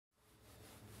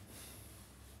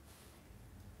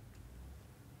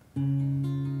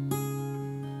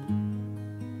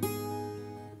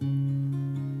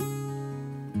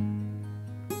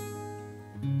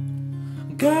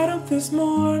Got up this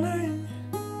morning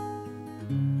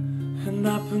and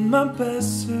I put my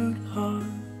best suit on.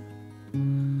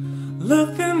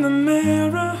 Looked in the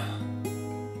mirror,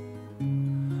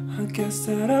 I guess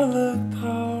that I looked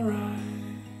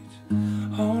alright,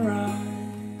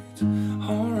 alright,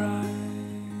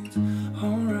 alright,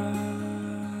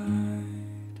 alright.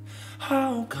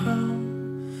 How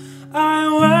come I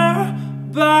wear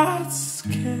bad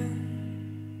skin?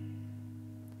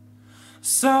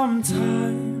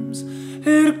 Sometimes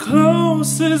it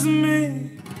closes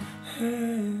me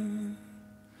in.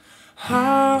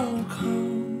 How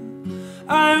come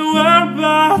I wear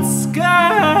bad skin?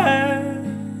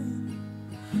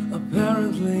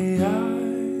 Apparently I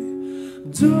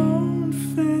don't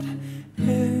fit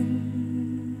in.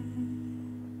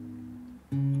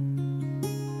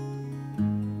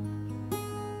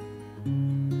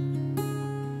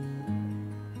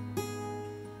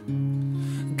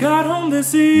 Got home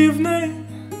this evening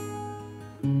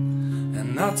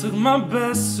and I took my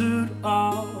best suit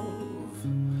off.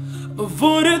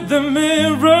 Avoided the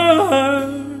mirror,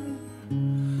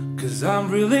 'cause I'm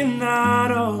really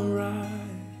not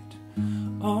alright,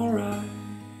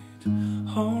 alright,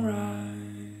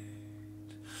 alright.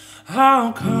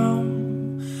 How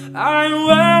come I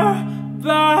wear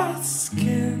bad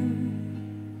skin?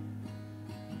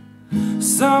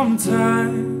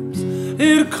 Sometimes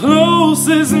it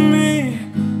closes me,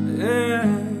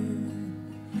 yeah.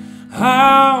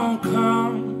 How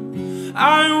come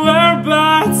I wear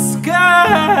bad skin?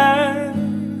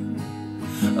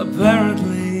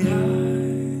 Apparently I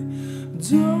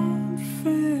don't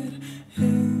fit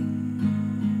in.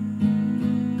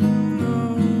 No.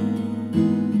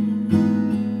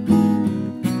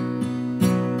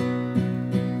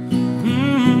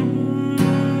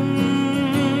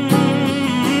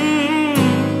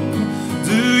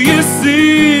 Do you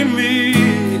see me?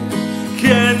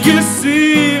 Can you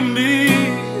see me?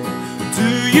 Do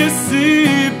you see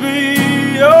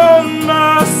beyond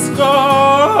my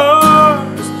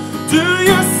scars? Do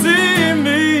you see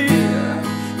me?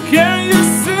 Can you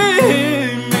see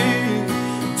me?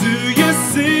 Do you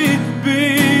see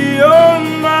beyond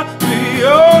my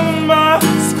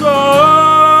scars?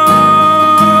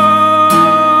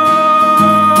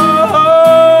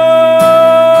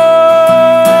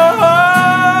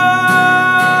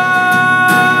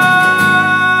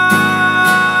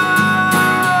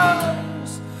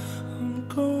 I'm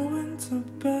going to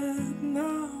bed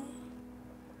now,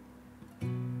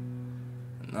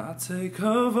 and I take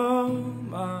off all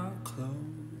my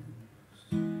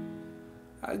clothes.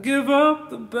 I give up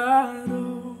the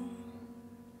battle.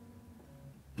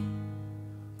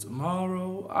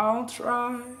 Tomorrow I'll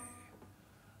try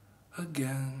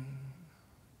again.